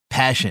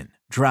Passion,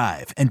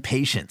 drive, and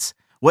patience.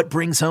 What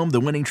brings home the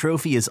winning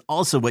trophy is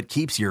also what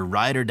keeps your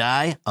ride or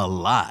die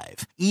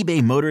alive.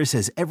 eBay Motors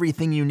has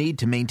everything you need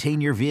to maintain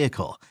your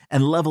vehicle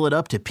and level it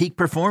up to peak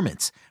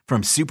performance,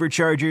 from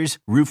superchargers,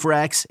 roof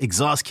racks,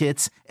 exhaust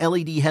kits,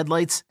 LED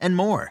headlights, and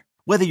more.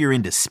 Whether you're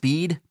into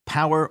speed,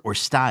 power, or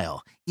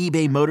style,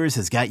 eBay Motors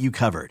has got you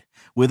covered.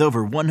 With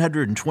over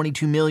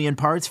 122 million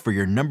parts for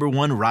your number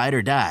one ride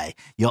or die,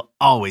 you'll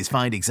always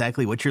find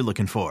exactly what you're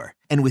looking for.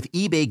 And with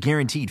eBay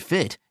Guaranteed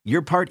Fit,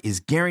 your part is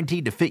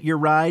guaranteed to fit your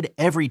ride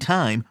every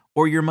time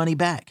or your money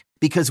back.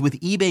 Because with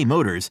eBay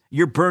Motors,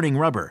 you're burning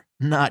rubber,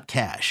 not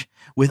cash.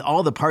 With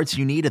all the parts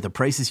you need at the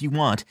prices you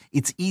want,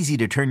 it's easy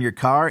to turn your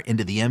car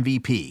into the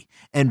MVP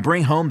and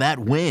bring home that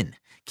win.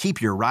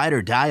 Keep your ride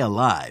or die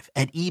alive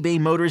at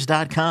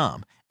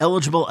ebaymotors.com.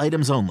 Eligible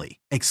items only.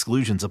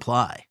 Exclusions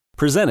apply.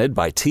 Presented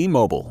by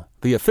T-Mobile,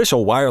 the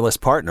official wireless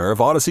partner of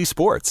Odyssey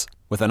Sports.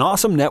 With an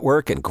awesome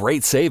network and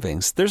great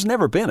savings, there's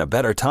never been a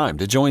better time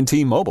to join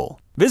T-Mobile.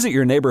 Visit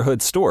your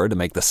neighborhood store to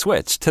make the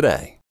switch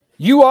today.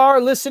 You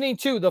are listening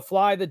to the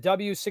Fly the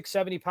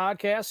W670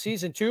 podcast,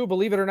 season 2,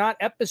 believe it or not,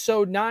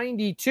 episode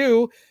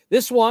 92.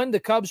 This one, the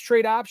Cubs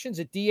trade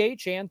options at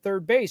DH and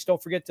third base.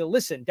 Don't forget to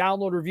listen,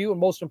 download, review, and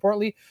most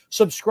importantly,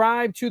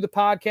 subscribe to the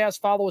podcast.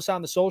 Follow us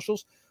on the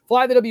socials.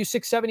 Fly the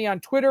W670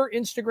 on Twitter,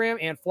 Instagram,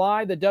 and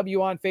Fly the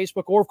W on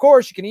Facebook. Or, of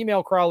course, you can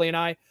email Crowley and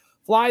I,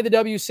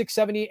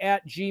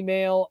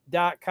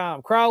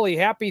 flythew670@gmail.com. Crowley,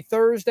 happy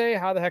Thursday.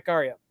 How the heck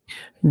are you?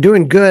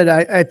 Doing good.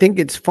 I think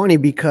it's funny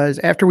because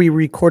after we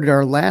recorded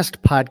our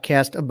last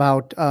podcast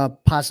about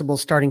possible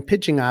starting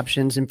pitching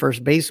options and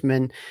first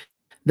baseman,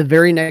 the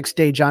very next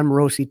day, John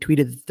Morosi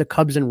tweeted that the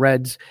Cubs and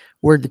Reds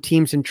were the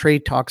teams in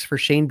trade talks for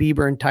Shane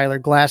Bieber and Tyler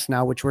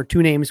Glasnow, which were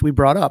two names we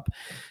brought up.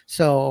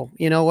 So,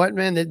 you know what,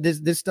 man,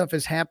 this stuff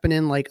is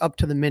happening like up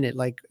to the minute.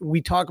 Like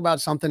we talk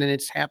about something and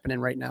it's happening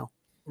right now.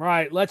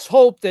 Right. Let's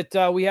hope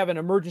that we have an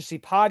emergency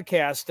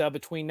podcast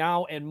between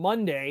now and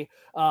Monday,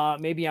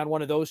 maybe on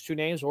one of those two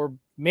names, or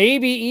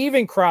maybe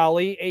even,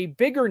 Crowley, a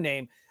bigger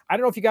name. I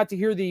don't know if you got to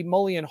hear the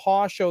Mully and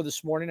Haw show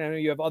this morning. I know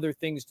you have other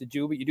things to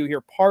do, but you do hear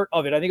part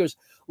of it. I think it was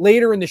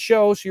later in the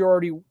show, so you're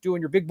already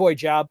doing your big boy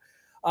job.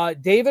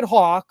 David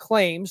Haw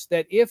claims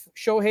that if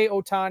Shohei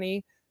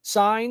Ohtani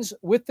signs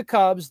with the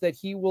Cubs, that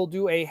he will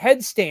do a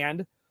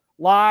headstand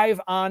live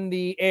on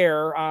the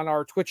air on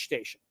our Twitch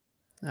station.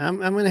 I'm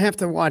going to have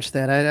to watch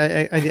that.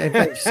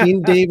 I've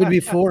seen David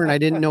before, and I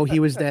didn't know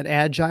he was that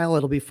agile.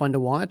 It'll be fun to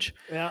watch.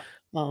 Yeah.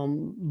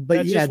 But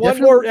that's yeah,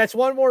 that's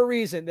one more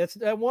reason. That's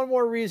one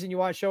more reason you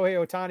want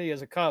Shohei Ohtani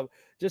as a Cub,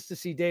 just to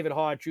see David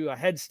Haw do a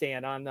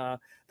headstand on the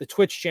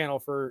Twitch channel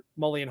for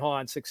Mully and Haw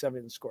on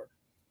 670 The Score.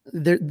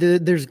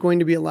 There's going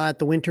to be a lot.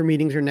 The winter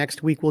meetings are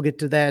next week. We'll get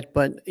to that,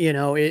 but you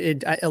know,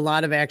 a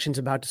lot of action's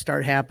about to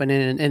start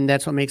happening, and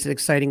that's what makes it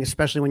exciting,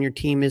 especially when your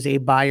team is a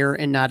buyer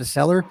and not a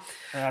seller.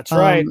 That's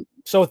right.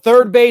 So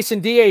third base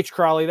and DH,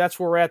 Crowley, that's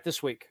where we're at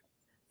this week.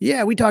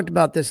 Yeah, we talked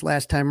about this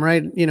last time,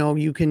 right? You know,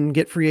 you can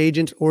get free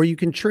agents or you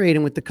can trade.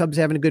 And with the Cubs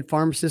having a good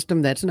farm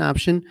system, that's an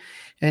option.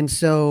 And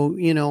so,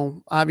 you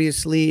know,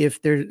 obviously if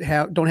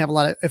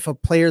if a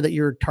player that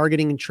you're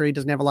targeting and trade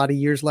doesn't have a lot of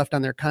years left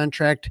on their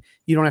contract,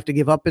 you don't have to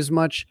give up as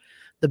much.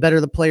 The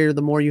better the player,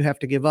 the more you have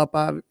to give up.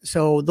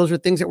 So those are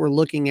things that we're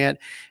looking at.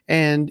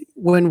 And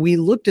when we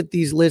looked at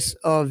these lists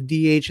of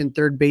DH and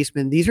third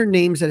baseman, these are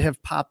names that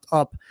have popped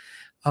up.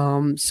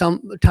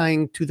 Some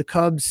tying to the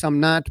Cubs,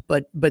 some not,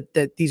 but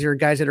that these are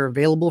guys that are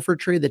available for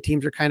trade. The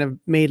teams are kind of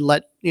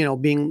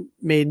being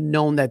made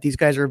known that these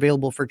guys are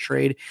available for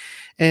trade.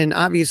 And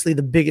obviously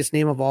the biggest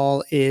name of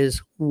all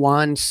is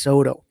Juan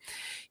Soto.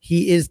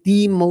 He is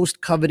the most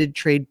coveted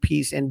trade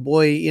piece, and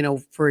boy, you know,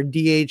 for a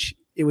DH,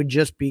 it would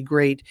just be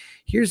great.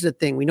 Here's the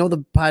thing. We know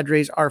the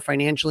Padres are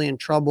financially in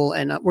trouble,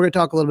 and we're going to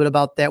talk a little bit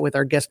about that with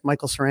our guest,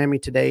 Michael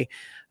Cerami, today.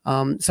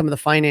 Some of the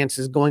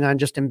finances going on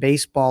just in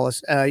baseball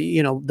is,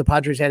 the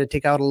Padres had to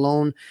take out a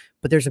loan,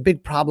 but there's a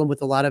big problem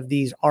with a lot of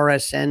these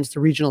RSNs, the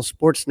regional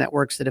sports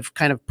networks, that have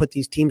kind of put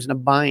these teams in a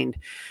bind.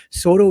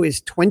 Soto is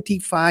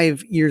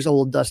 25 years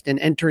old, Dustin,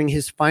 entering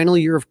his final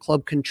year of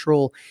club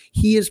control.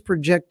 He is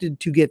projected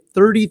to get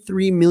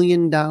 $33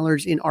 million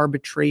in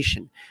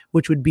arbitration,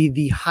 which would be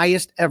the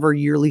highest ever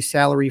yearly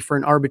salary for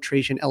an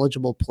arbitration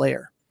eligible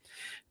player.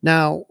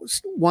 Now,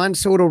 Juan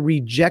Soto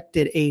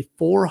rejected a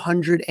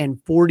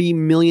 $440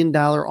 million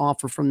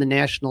offer from the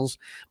Nationals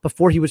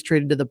before he was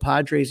traded to the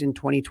Padres in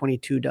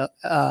 2022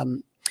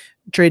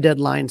 trade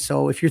deadline.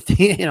 So if you're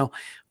thinking,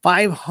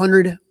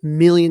 $500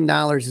 million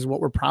is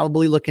what we're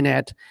probably looking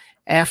at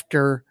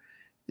after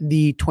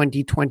the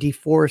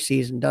 2024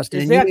 season, Dustin.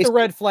 Is that the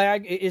red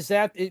flag? Is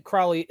that it,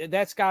 Crowley?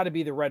 That's got to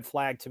be the red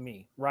flag to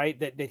me, right?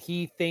 That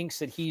he thinks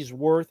that he's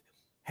worth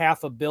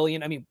 $500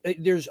 million. I mean,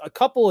 there's a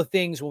couple of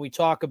things when we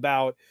talk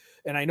about,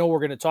 and I know we're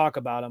going to talk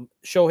about him,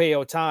 Shohei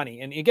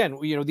Ohtani. And again,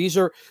 these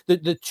are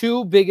the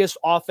two biggest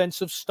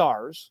offensive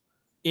stars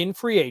in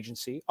free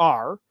agency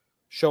are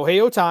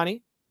Shohei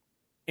Ohtani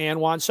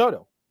and Juan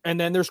Soto. And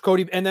then there's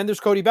Cody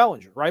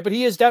Bellinger, right?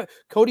 But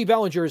Cody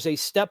Bellinger is a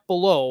step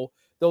below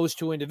those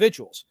two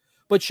individuals.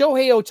 But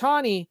Shohei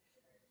Ohtani,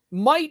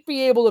 might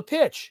be able to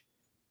pitch.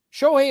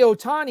 Shohei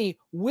Ohtani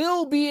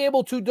will be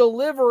able to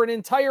deliver an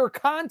entire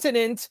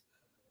continent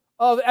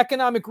of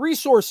economic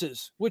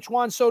resources, which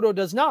Juan Soto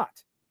does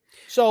not.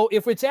 So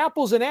if it's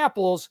apples and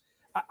apples,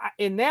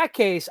 in that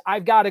case,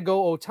 I've got to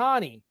go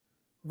Ohtani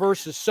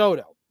versus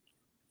Soto.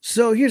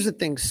 So here's the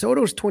thing.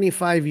 Soto's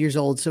 25 years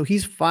old, so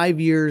he's 5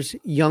 years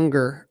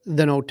younger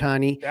than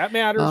Ohtani. That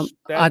matters.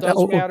 That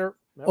does matter.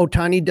 Yep.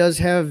 Ohtani does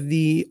have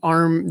the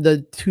arm,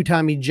 the 2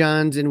 Tommy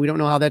Johns, and we don't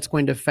know how that's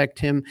going to affect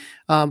him.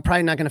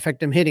 Probably not going to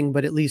affect him hitting,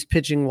 but at least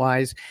pitching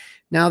wise.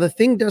 Now, the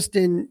thing,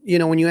 Dustin,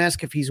 when you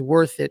ask if he's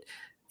worth it,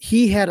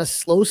 he had a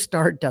slow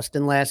start,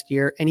 Dustin, last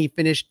year, and he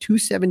finished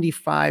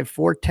 275,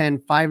 410,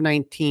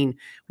 519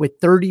 with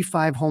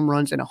 35 home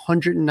runs and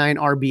 109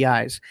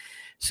 RBIs.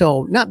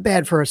 So not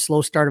bad for a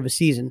slow start of a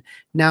season.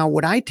 Now,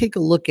 what I take a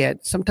look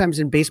at, sometimes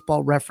in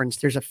Baseball Reference,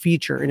 there's a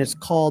feature, and it's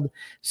called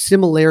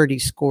similarity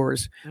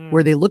scores,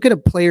 where they look at a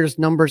player's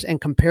numbers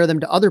and compare them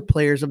to other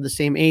players of the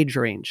same age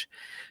range.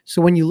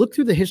 So when you look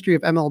through the history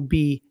of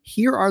MLB,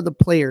 here are the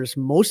players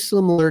most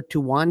similar to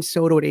Juan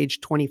Soto at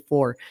age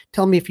 24.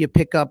 Tell me if you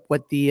pick up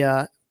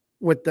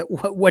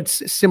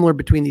what's similar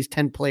between these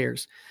 10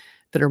 players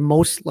that are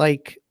most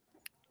like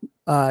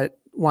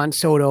Juan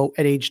Soto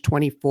at age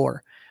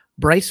 24.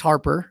 Bryce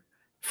Harper,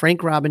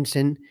 Frank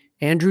Robinson,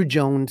 Andrew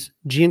Jones,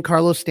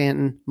 Giancarlo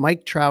Stanton,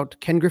 Mike Trout,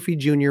 Ken Griffey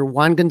Jr.,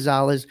 Juan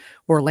Gonzalez,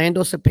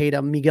 Orlando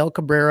Cepeda, Miguel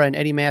Cabrera, and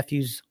Eddie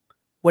Matthews.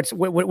 What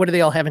do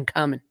they all have in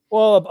common?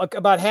 Well,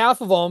 about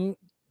half of them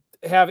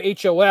have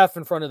HOF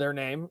in front of their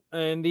name,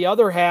 and the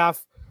other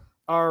half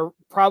are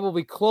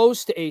probably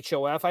close to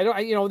HOF.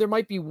 There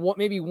might be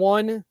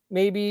one.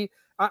 My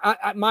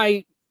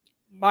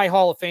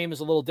Hall of Fame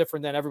is a little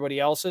different than everybody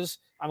else's.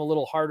 I'm a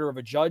little harder of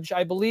a judge,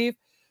 I believe.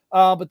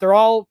 But they're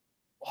all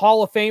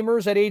Hall of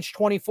Famers at age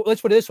 24.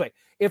 Let's put it this way.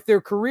 If their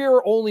career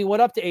only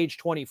went up to age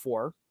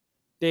 24,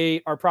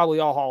 they are probably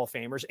all Hall of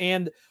Famers.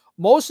 And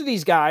most of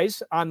these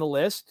guys on the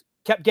list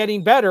kept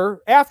getting better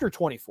after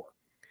 24.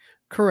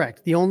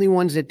 Correct. The only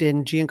ones that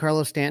didn't,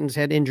 Giancarlo Stanton's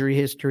had injury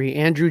history.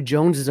 Andrew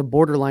Jones is a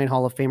borderline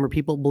Hall of Famer.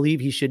 People believe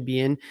he should be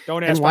in.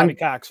 Don't ask Bobby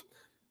Cox.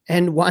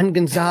 And Juan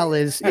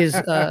Gonzalez is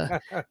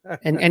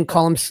and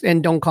call him,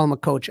 and don't call him a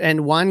coach.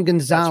 And Juan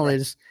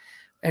Gonzalez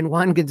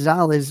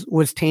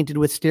was tainted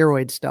with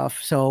steroid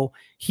stuff. So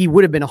he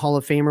would have been a Hall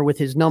of Famer with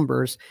his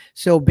numbers.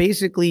 So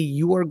basically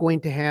you are going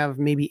to have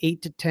maybe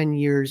 8 to 10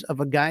 years of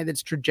a guy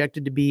that's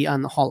projected to be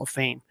on the Hall of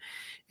Fame.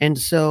 And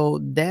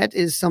so that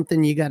is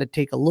something you got to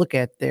take a look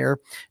at there.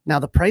 Now,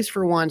 the price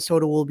for Juan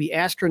Soto will be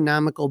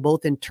astronomical,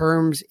 both in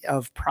terms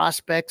of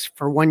prospects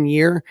for 1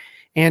 year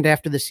and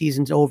after the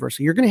season's over.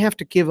 So you're going to have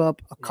to give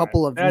up a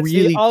couple of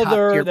really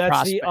top-tier prospects.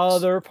 That's the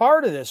other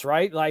part of this,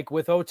 right? Like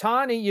with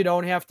Ohtani, you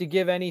don't have to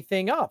give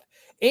anything up.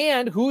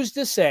 And who's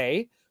to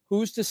say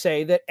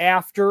that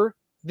after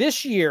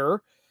this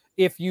year,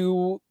 if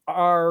you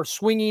are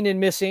swinging and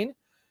missing,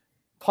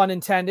 pun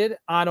intended,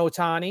 on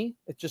Ohtani,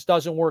 it just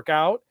doesn't work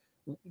out,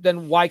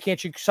 then why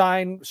can't you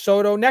sign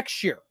Soto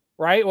next year,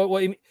 right?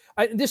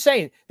 I'm just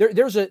saying,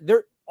 there's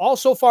all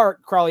so far,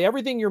 Crowley,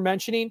 everything you're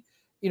mentioning,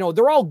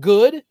 they're all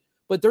good,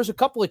 but there's a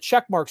couple of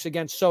check marks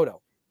against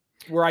Soto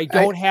where I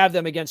don't have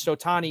them against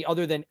Ohtani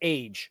other than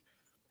age.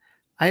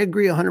 I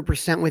agree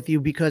 100% with you,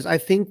 because I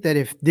think that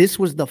if this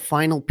was the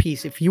final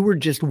piece, if you were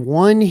just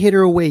one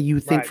hitter away, you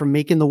think, from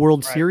making the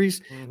World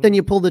Series, then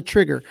you pull the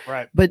trigger.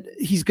 Right. But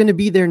he's going to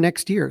be there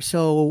next year.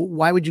 So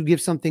why would you give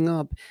something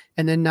up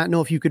and then not know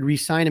if you could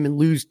re-sign him and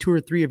lose 2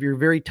 or 3 of your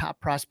very top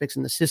prospects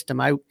in the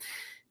system?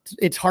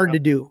 It's hard to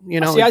do, See,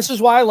 this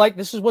is why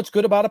this is what's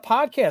good about a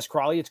podcast,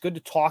 Crawley. It's good to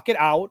talk it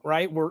out,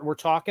 right? We're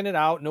talking it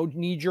out, no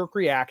knee-jerk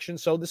reaction.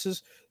 So this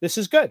is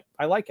good.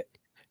 I like it.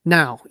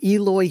 Now,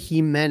 Eloy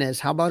Jimenez,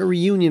 how about a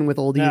reunion with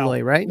old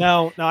Eloy, right?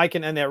 No, I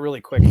can end that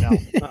really quick.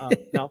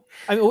 No.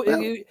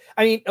 I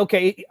mean,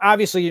 okay,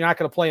 obviously you're not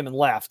going to play him in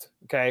left,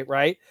 okay,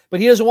 right?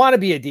 But he doesn't want to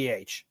be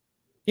a DH.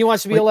 He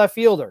wants to be a left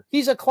fielder.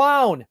 He's a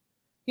clown.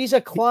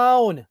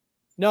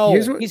 No,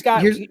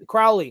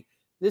 Crowley,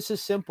 this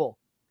is simple.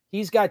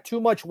 He's got too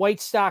much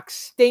White Sox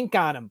stink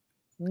on him.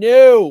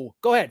 No.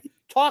 Go ahead.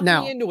 Talk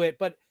me into it,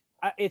 but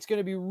it's going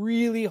to be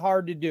really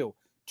hard to do.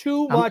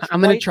 Too much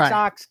White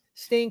Sox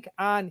stink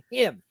on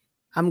him.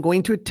 I'm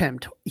going to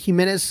attempt.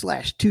 Jimenez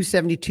slash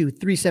 272,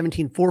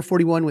 317,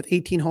 441 with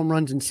 18 home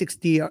runs and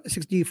 64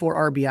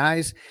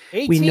 RBIs.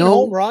 18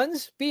 home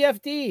runs?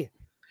 BFD.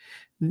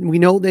 We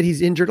know that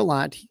he's injured a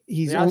lot.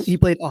 He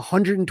played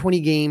 120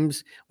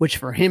 games, which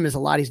for him is a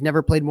lot. He's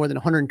never played more than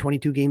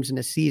 122 games in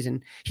a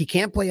season. He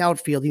can't play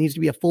outfield. He needs to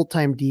be a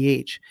full-time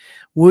DH.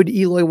 Would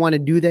Eloy want to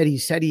do that? He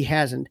said he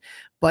hasn't.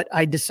 But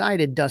I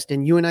decided,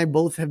 Dustin, you and I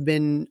both have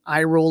been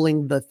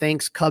eye-rolling the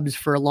thanks Cubs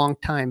for a long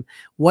time,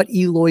 what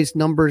Eloy's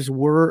numbers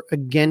were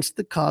against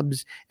the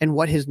Cubs and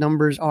what his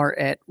numbers are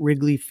at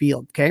Wrigley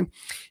Field, okay?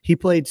 He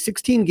played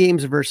 16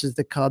 games versus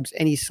the Cubs,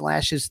 and he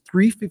slashes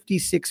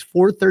 356,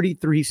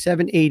 433,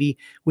 780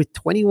 with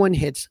 21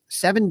 hits,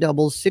 7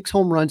 doubles, 6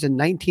 home runs, and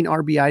 19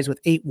 RBIs with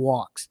 8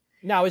 walks.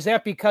 Now, is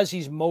that because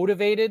he's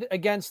motivated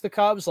against the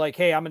Cubs? Like,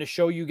 hey, I'm going to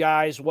show you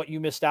guys what you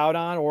missed out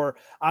on, or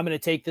I'm going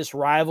to take this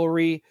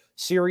rivalry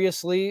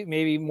seriously,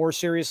 maybe more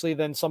seriously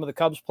than some of the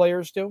Cubs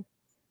players do?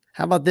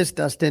 How about this,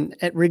 Dustin?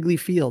 At Wrigley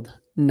Field,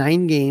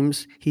 9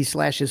 games, he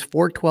slashes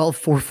 412,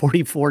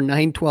 444,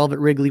 912 at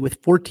Wrigley with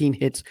 14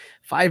 hits,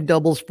 5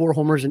 doubles, 4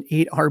 homers, and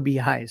 8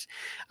 RBIs.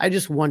 I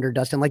just wonder,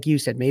 Dustin, like you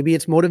said, maybe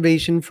it's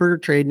motivation for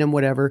trading him,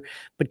 whatever.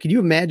 But could you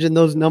imagine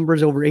those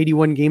numbers over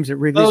 81 games at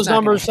Wrigley? Those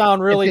numbers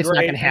sound really great.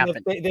 Not going to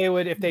happen.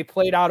 If they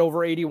played out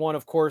over 81,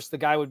 of course, the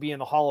guy would be in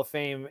the Hall of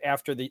Fame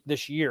after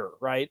this year,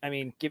 right? I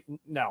mean,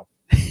 no,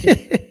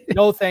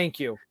 thank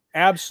you.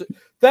 Absolutely.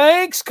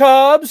 Thanks,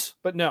 Cubs,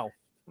 but no.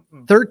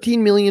 $13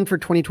 million for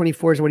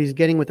 2024 is what he's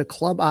getting with a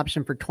club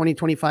option for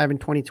 2025 and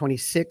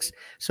 2026.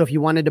 So if you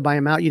wanted to buy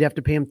him out, you'd have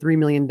to pay him $3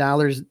 million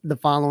the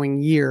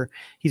following year.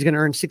 He's going to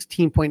earn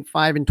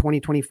 16.5 in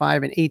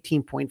 2025 and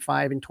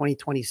 18.5 in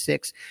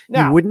 2026.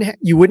 Now,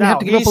 you wouldn't have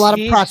to give up a lot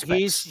of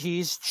prospects.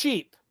 He's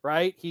cheap,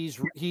 right?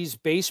 He's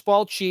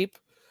baseball cheap.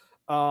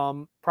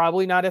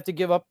 Probably not have to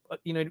give up.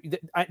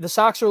 The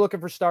Sox are looking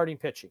for starting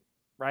pitching,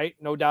 right?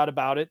 No doubt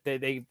about it.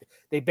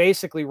 They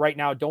basically right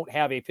now don't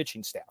have a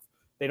pitching staff.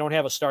 They don't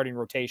have a starting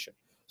rotation.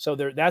 So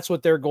that's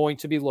what they're going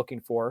to be looking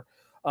for.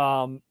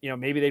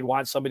 Maybe they'd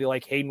want somebody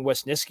like Hayden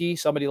Wesniewski,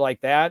 somebody like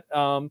that.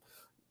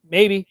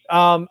 Maybe.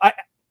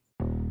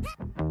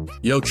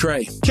 Yo,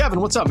 Trey. Kevin,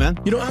 what's up, man?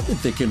 I've been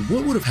thinking,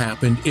 what would have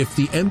happened if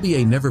the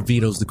NBA never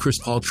vetoes the Chris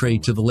Paul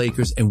trade to the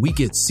Lakers and we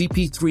get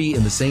CP3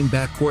 in the same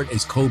backcourt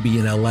as Kobe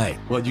in LA?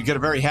 Well, you get a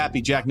very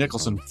happy Jack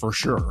Nicholson for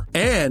sure.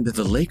 And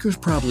the Lakers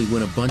probably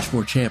win a bunch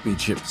more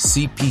championships.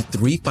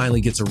 CP3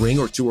 finally gets a ring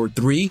or 2 or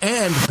 3,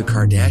 and the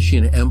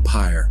Kardashian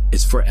empire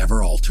is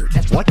forever altered.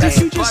 What did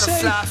you just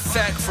say?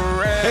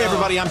 Hey,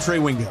 everybody, I'm Trey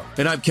Wingo.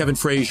 And I'm Kevin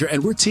Frazier,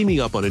 and we're teaming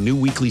up on a new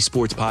weekly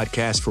sports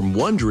podcast from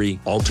Wondery,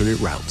 Alternate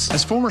Routes.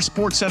 As former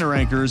Sports Center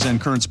anchors and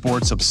current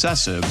sports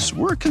obsessives,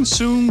 we're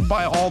consumed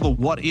by all the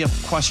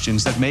what-if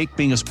questions that make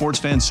being a sports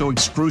fan so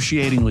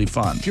excruciatingly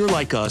fun. If you're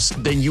like us,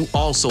 then you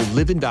also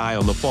live and die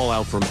on the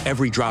fallout from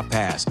every drop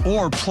pass.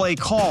 Or play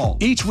call.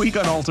 Each week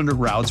on Alternate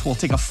Routes, we'll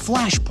take a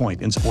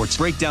flashpoint in sports,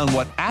 break down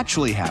what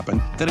actually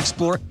happened, then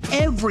explore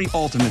every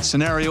alternate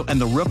scenario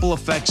and the ripple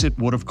effects it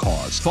would have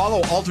caused.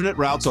 Follow Alternate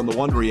Routes on the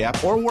Wondery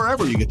app or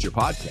wherever you get your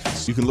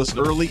podcasts. You can listen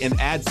early and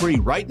ad-free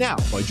right now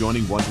by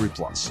joining Wondery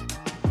Plus.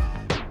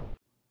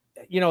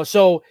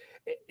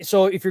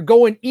 So if you're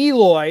going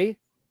Eloy,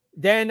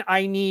 then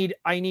I need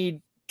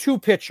 2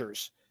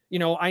 pitchers.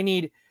 I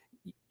need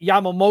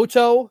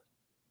Yamamoto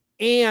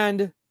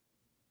and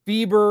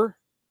Bieber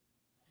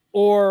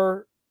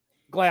or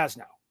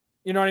Glasnow.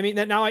 You know what I mean?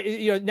 Now,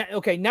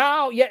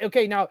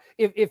 Now,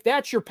 if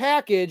that's your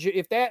package,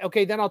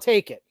 then I'll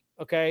take it.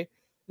 Okay,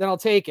 then I'll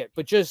take it.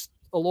 But just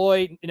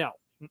Eloy, no.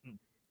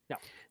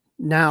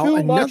 Now,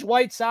 too much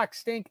White Sox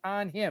stink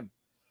on him.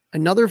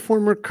 Another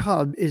former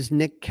Cub is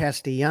Nick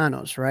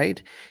Castellanos,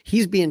 right?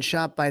 He's being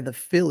shopped by the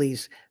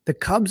Phillies. The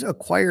Cubs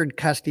acquired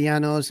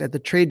Castellanos at the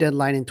trade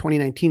deadline in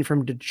 2019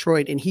 from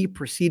Detroit, and he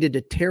proceeded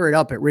to tear it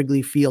up at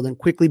Wrigley Field and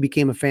quickly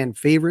became a fan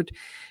favorite.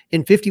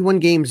 In 51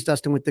 games,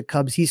 Dustin, with the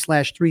Cubs, he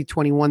slashed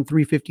 321,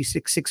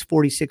 356,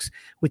 646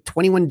 with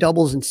 21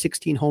 doubles and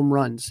 16 home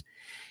runs.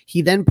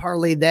 He then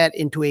parlayed that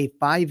into a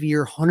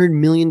 5-year, $100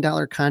 million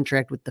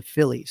contract with the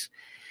Phillies.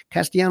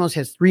 Castellanos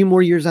has 3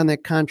 more years on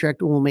that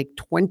contract and will make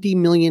 $20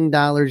 million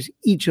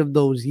each of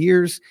those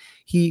years.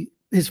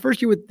 His first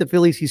year with the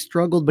Phillies, he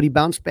struggled, but he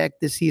bounced back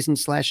this season,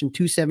 slashing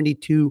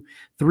 272,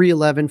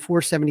 311,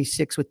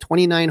 476 with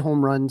 29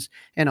 home runs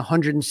and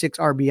 106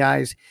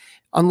 RBIs.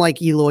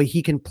 Unlike Eloy,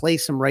 he can play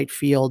some right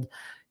field.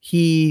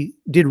 He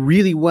did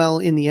really well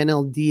in the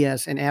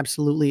NLDS and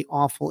absolutely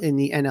awful in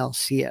the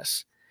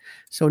NLCS.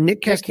 So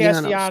Nick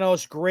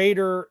Castellanos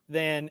greater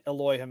than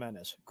Eloy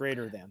Jimenez,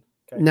 greater than.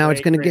 Okay, now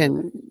it's going to,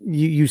 again,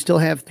 you still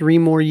have 3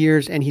 more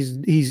years, and he's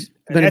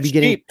going to be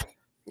getting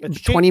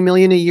 $20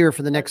 million a year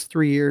for the next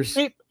 3 years.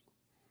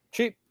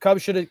 Cheap.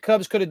 Cubs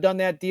could have done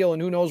that deal,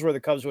 and who knows where the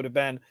Cubs would have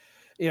been,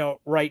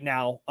 right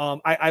now.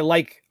 I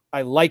like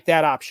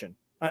that option.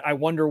 I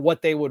wonder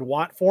what they would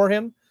want for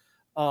him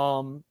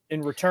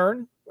in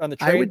return on the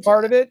trade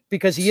part of it,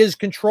 because he is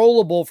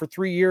controllable for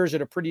 3 years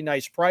at a pretty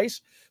nice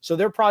price. So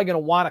they're probably going to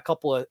want a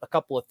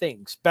couple of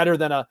things better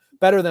than a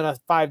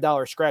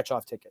 $5 scratch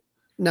off ticket.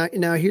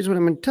 Now, here's what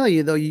I'm going to tell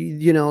you, though.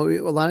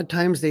 A lot of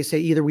times they say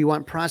either we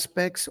want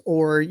prospects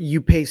or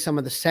you pay some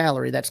of the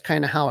salary. That's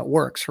kind of how it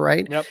works,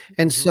 right? Yep.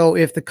 And so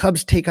if the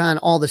Cubs take on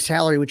all the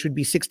salary, which would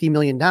be $60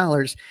 million,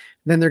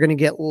 then they're going to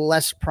get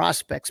less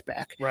prospects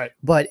back. Right.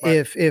 But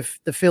if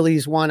the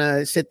Phillies want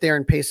to sit there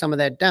and pay some of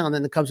that down,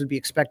 then the Cubs would be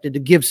expected to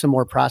give some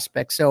more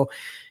prospects. So,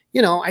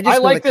 I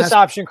like this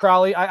option,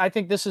 Crowley. I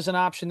think this is an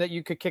option that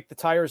you could kick the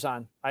tires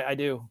on. I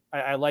do.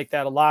 I like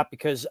that a lot,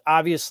 because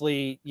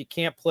obviously you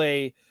can't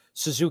play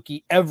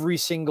Suzuki every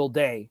single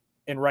day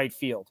in right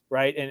field,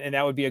 right? And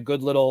that would be a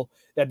good little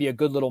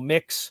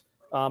mix.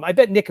 I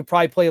bet Nick could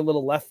probably play a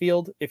little left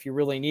field if you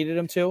really needed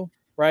him to,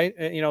 right?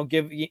 And,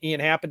 give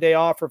Ian Happ a day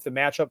off, or if the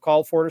matchup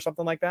called for it or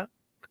something like that.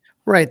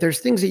 Right. There's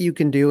things that you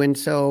can do. And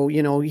so,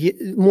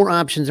 more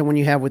options than when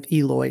you have with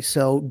Eloy.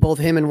 So both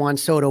him and Juan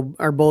Soto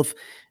are both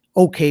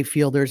okay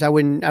fielders. I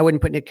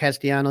wouldn't put Nick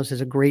Castellanos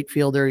as a great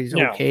fielder. He's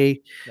okay.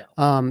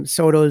 No.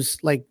 Soto's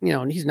like,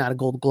 he's not a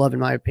Gold Glove in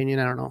my opinion.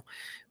 I don't know.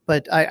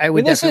 But I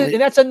would definitely.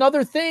 And that's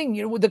another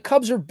thing. The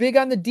Cubs are big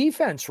on the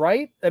defense,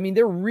 right? I mean,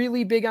 they're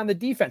really big on the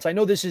defense. I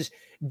know this is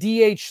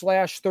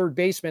DH/third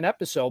baseman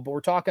episode, but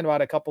we're talking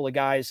about a couple of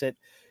guys that,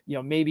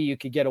 maybe you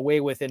could get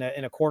away with in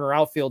a corner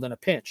outfield in a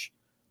pinch.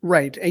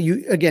 Right.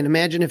 And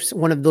imagine if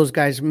one of those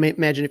guys,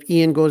 imagine if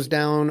Ian goes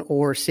down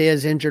or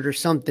Seiya's injured or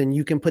something,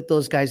 you can put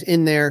those guys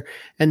in there.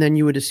 And then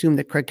you would assume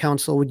that Craig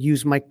Counsell would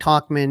use Mike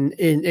Tauchman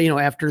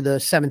after the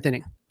 7th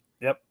inning.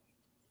 Yep.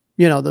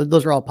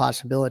 Those are all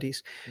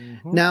possibilities.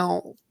 Mm-hmm.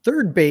 Now,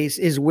 third base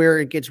is where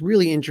it gets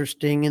really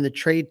interesting in the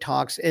trade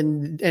talks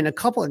and a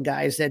couple of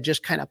guys that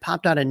just kind of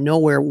popped out of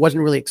nowhere,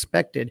 wasn't really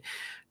expected.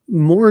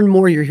 More and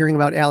more you're hearing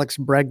about Alex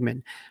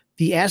Bregman.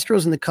 The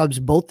Astros and the Cubs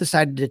both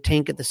decided to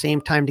tank at the same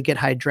time to get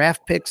high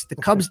draft picks. The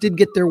Cubs did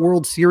get their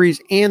World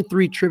Series and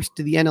 3 trips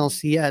to the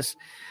NLCS,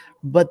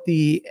 but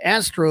the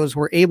Astros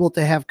were able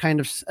to have kind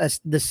of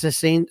the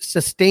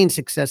sustained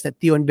success that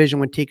Theo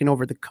envisioned when taking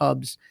over the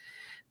Cubs.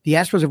 The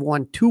Astros have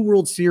won 2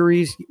 World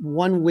Series,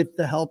 one with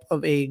the help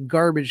of a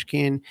garbage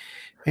can,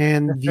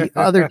 and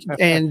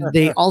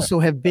they also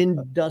have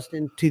been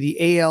destined to the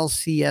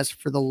ALCS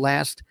for the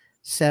last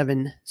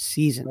 7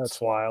 seasons.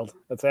 That's wild.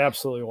 That's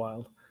absolutely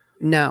wild.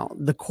 Now,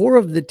 the core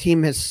of the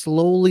team has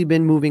slowly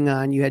been moving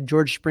on. You had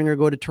George Springer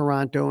go to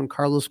Toronto and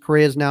Carlos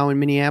Correa is now in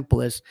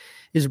Minneapolis.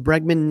 Is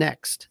Bregman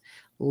next?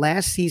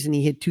 Last season,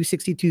 he hit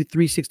 262,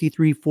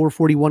 363,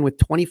 441 with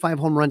 25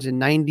 home runs and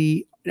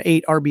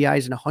 98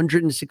 RBIs in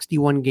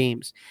 161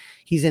 games.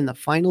 He's in the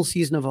final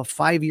season of a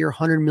 5-year,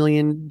 $100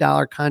 million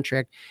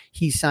contract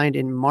he signed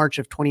in March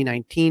of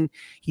 2019.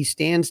 He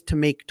stands to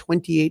make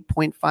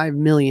 $28.5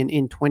 million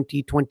in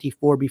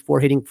 2024 before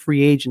hitting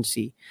free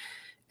agency.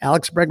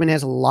 Alex Bregman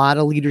has a lot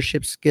of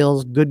leadership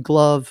skills, good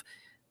glove.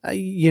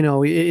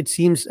 It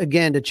seems,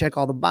 again, to check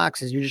all the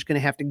boxes. You're just going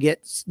to have to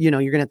you're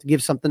going to have to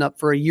give something up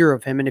for a year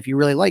of him. And if you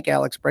really like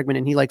Alex Bregman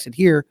and he likes it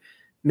here,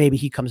 maybe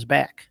he comes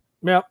back.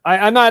 Yeah,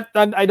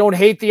 I don't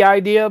hate the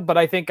idea, but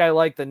I think I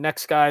like the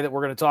next guy that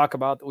we're going to talk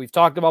about that we've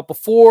talked about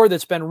before,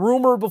 that's been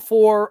rumored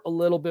before a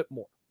little bit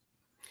more.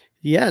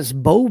 Yes,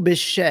 Bo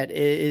Bichette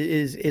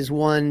is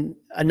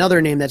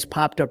another name that's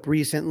popped up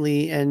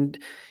recently, and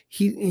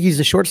he's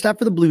a shortstop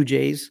for the Blue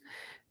Jays.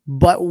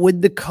 But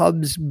would the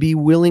Cubs be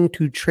willing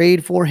to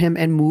trade for him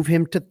and move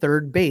him to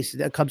third base?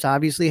 The Cubs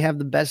obviously have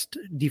the best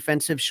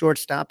defensive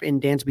shortstop in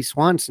Dansby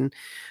Swanson.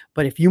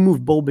 But if you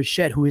move Bo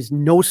Bichette, who is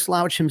no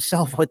slouch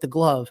himself with the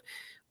glove,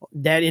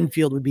 that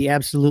infield would be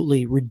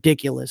absolutely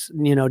ridiculous,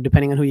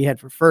 depending on who you had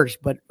for first.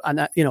 But on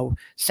that,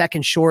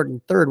 second, short,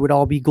 and third would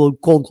all be gold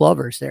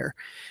glovers there.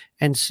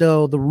 And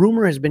so the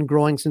rumor has been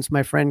growing since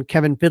my friend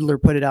Kevin Fiddler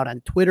put it out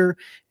on Twitter.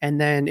 And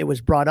then it was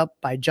brought up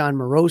by John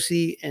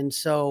Morosi. And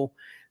so,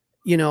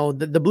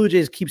 the Blue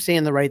Jays keep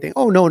saying the right thing.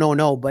 Oh,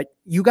 no. But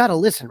you got to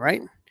listen,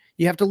 right?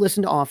 You have to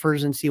listen to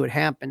offers and see what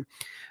happened.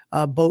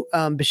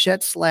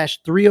 Bichette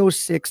 /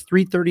 306,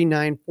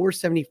 339,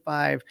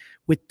 475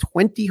 with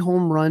 20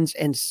 home runs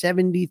and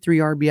 73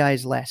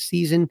 RBIs last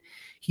season.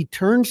 He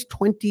turns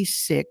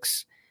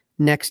 26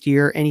 next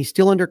year, and he's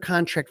still under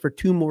contract for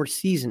 2 more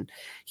seasons.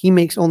 He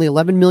makes only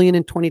 $11 million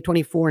in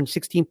 2024 and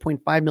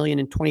 $16.5 million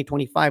in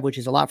 2025, which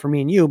is a lot for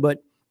me and you,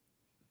 but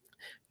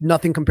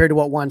nothing compared to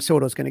what Juan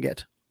Soto is going to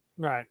get.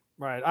 Right.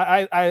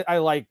 I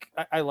like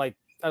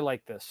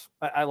this.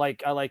 I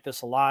like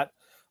this a lot.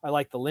 I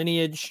like the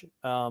lineage.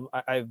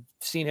 I've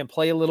seen him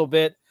play a little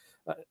bit.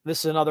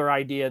 This is another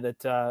idea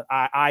that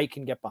I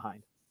can get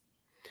behind.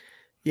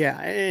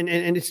 Yeah,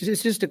 and it's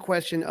just a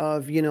question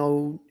of,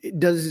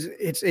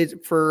 it's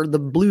for the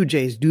Blue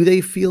Jays, do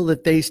they feel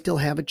that they still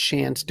have a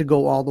chance to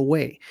go all the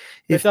way?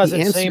 It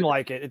doesn't seem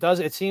like it. It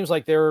does. It seems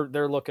like they're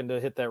looking to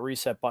hit that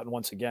reset button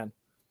once again.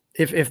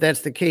 If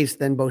that's the case,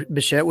 then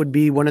Bichette would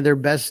be one of their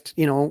best,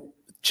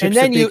 chips. And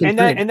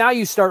then and now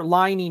you start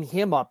lining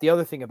him up. The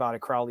other thing about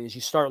it, Crowley, is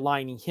you start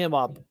lining him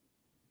up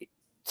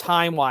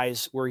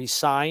time-wise where he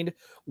signed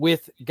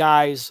with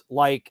guys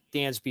like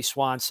Dansby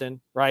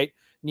Swanson, right?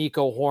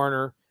 Nico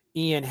Horner,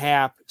 Ian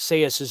Happ,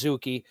 Seiya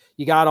Suzuki.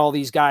 You got all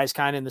these guys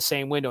kind of in the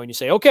same window, and you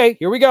say, okay,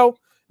 here we go.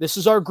 This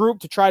is our group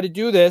to try to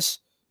do this,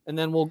 and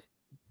then we'll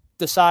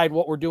decide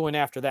what we're doing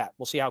after that.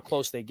 We'll see how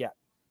close they get.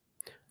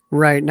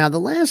 Right. Now, the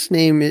last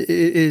name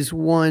is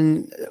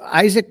one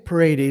Isaac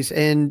Paredes,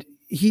 and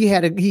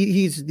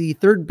he's the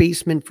third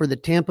baseman for the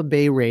Tampa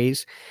Bay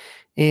Rays.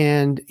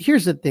 And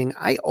here's the thing.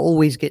 I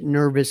always get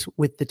nervous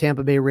with the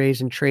Tampa Bay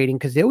Rays and trading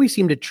because they always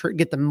seem to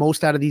get the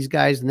most out of these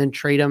guys and then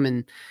trade them,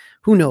 and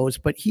who knows,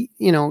 but he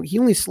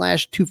only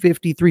slashed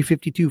 250,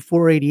 352,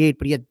 488,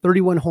 but he had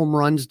 31 home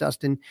runs,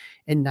 Dustin,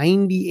 and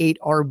 98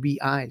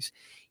 RBIs.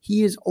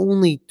 He is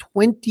only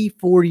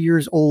 24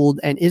 years old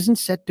and isn't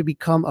set to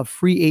become a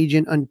free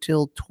agent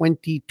until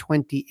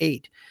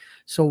 2028.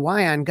 So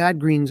why on God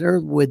green's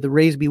earth would the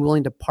Rays be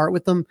willing to part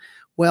with them?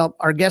 Well,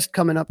 our guest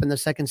coming up in the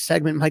second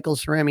segment, Michael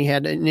Cerami,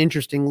 had an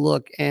interesting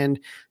look, and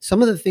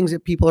some of the things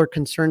that people are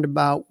concerned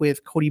about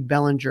with Cody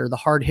Bellinger, the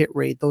hard hit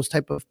rate, those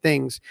type of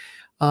things.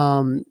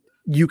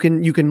 You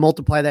can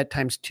multiply that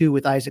times 2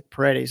 with Isaac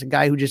Paredes, a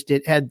guy who just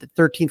had the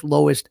 13th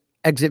lowest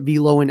exit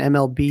velo in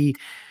MLB,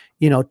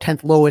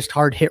 10th lowest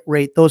hard hit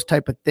rate, those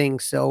type of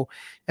things. So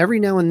every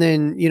now and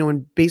then,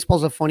 when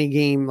baseball's a funny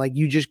game, like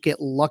you just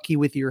get lucky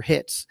with your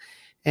hits.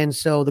 And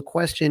so the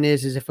question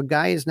is if a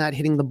guy is not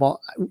hitting the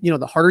ball,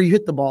 the harder you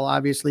hit the ball,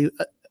 obviously,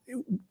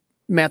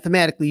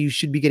 mathematically, you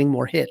should be getting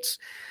more hits.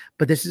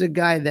 But this is a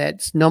guy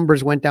that's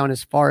numbers went down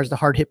as far as the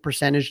hard hit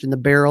percentage and the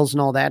barrels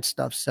and all that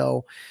stuff.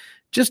 So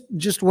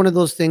just one of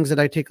those things that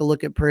I take a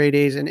look at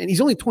Paredes, and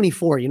he's only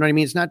 24. You know what I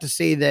mean? It's not to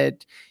say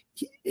that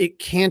it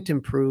can't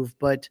improve,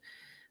 but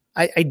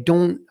I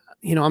don't,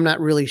 I'm not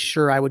really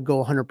sure I would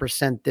go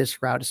 100%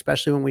 this route,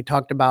 especially when we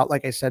talked about,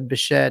 like I said,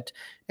 Bichette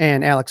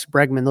and Alex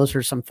Bregman. Those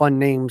are some fun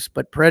names,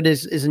 but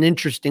Paredes is an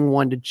interesting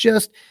one to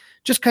just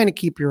kind of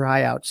keep your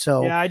eye out.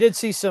 So yeah, I did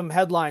see some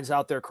headlines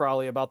out there,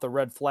 Crowley, about the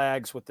red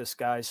flags with this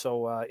guy.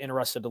 So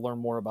interested to learn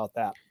more about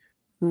that.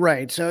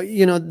 Right. So,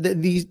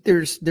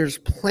 there's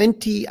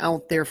plenty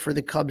out there for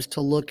the Cubs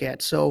to look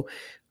at. So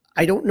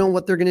I don't know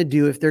what they're going to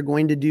do, if they're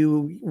going to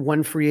do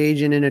one free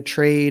agent in a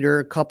trade or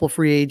a couple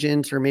free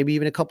agents or maybe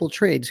even a couple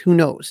trades. Who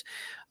knows?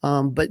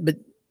 But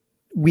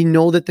we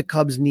know that the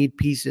Cubs need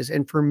pieces.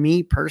 And for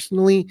me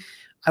personally,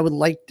 I would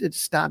like to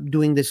stop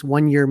doing this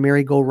 1 year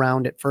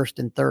merry-go-round at first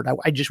and third.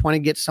 I just want to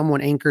get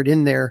someone anchored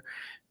in there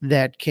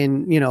that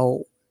can,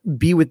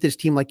 be with this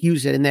team, like you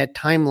said, in that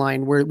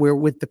timeline where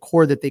with the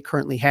core that they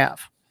currently have.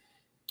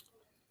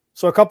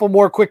 So a couple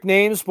more quick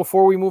names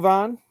before we move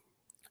on.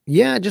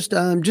 Yeah, just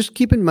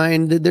keep in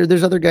mind that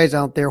there's other guys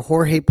out there.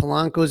 Jorge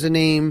Polanco is a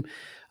name.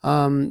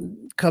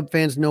 Cub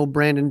fans know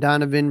Brandon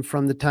Donovan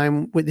from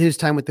his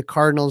time with the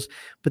Cardinals,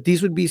 but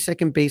these would be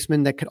second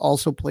basemen that could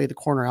also play the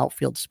corner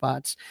outfield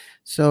spots.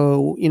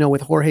 So,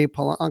 with Jorge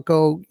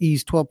Polanco,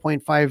 he's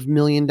 $12.5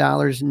 million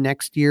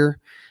next year.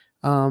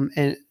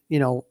 And,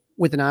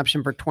 with an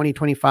option for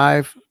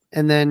 2025.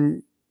 And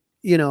then,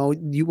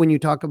 when you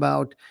talk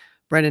about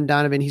Brandon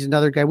Donovan, he's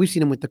another guy. We've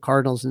seen him with the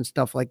Cardinals and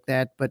stuff like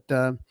that, but,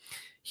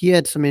 he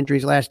had some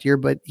injuries last year,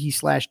 but he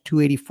slashed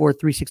 284,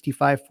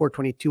 365,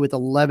 422 with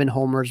 11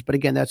 homers. But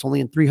again, that's only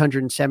in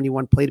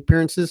 371 plate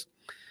appearances.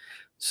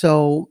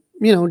 So,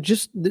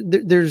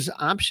 there's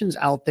options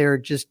out there.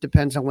 It just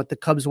depends on what the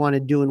Cubs want to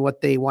do and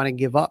what they want to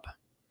give up.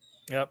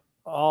 Yep.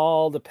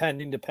 All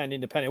depending.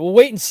 We'll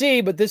wait and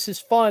see, but this is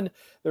fun.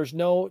 There's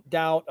no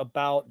doubt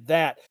about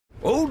that.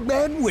 Old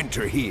Man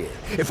Winter here.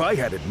 If I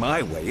had it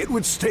my way, it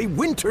would stay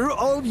winter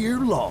all year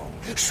long.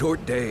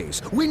 Short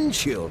days, wind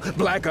chill,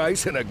 black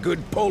ice, and a good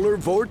polar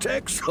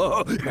vortex.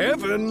 Oh,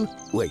 heaven.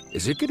 Wait,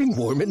 is it getting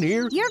warm in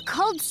here? Your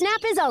cold snap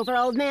is over,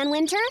 Old Man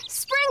Winter.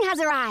 Spring has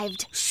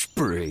arrived.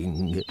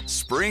 Spring.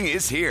 Spring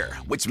is here,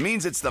 which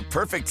means it's the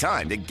perfect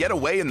time to get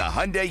away in the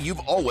Hyundai you've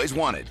always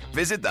wanted.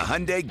 Visit the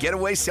Hyundai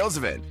Getaway Sales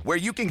Event, where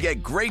you can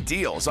get great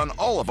deals on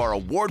all of our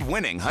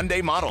award-winning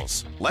Hyundai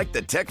models, like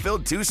the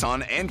tech-filled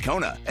Tucson and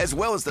Kona, as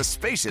well as the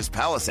spacious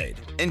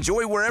Palisade.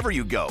 Enjoy wherever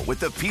you go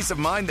with the peace of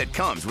mind that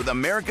comes with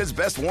America's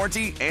best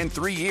warranty and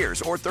 3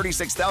 years or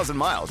 36,000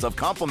 miles of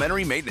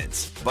complimentary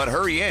maintenance. But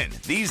hurry in,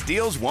 these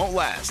deals won't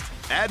last.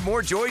 Add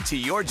more joy to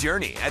your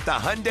journey at the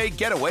Hyundai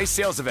Getaway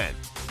Sales Event.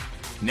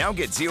 Now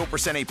get 0%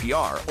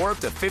 APR or up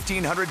to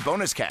 $1,500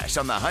 bonus cash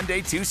on the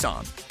Hyundai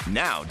Tucson.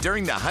 Now,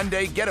 during the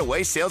Hyundai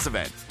Getaway Sales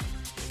Event.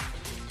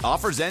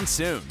 Offers end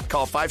soon.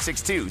 Call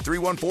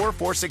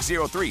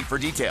 562-314-4603 for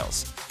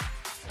details.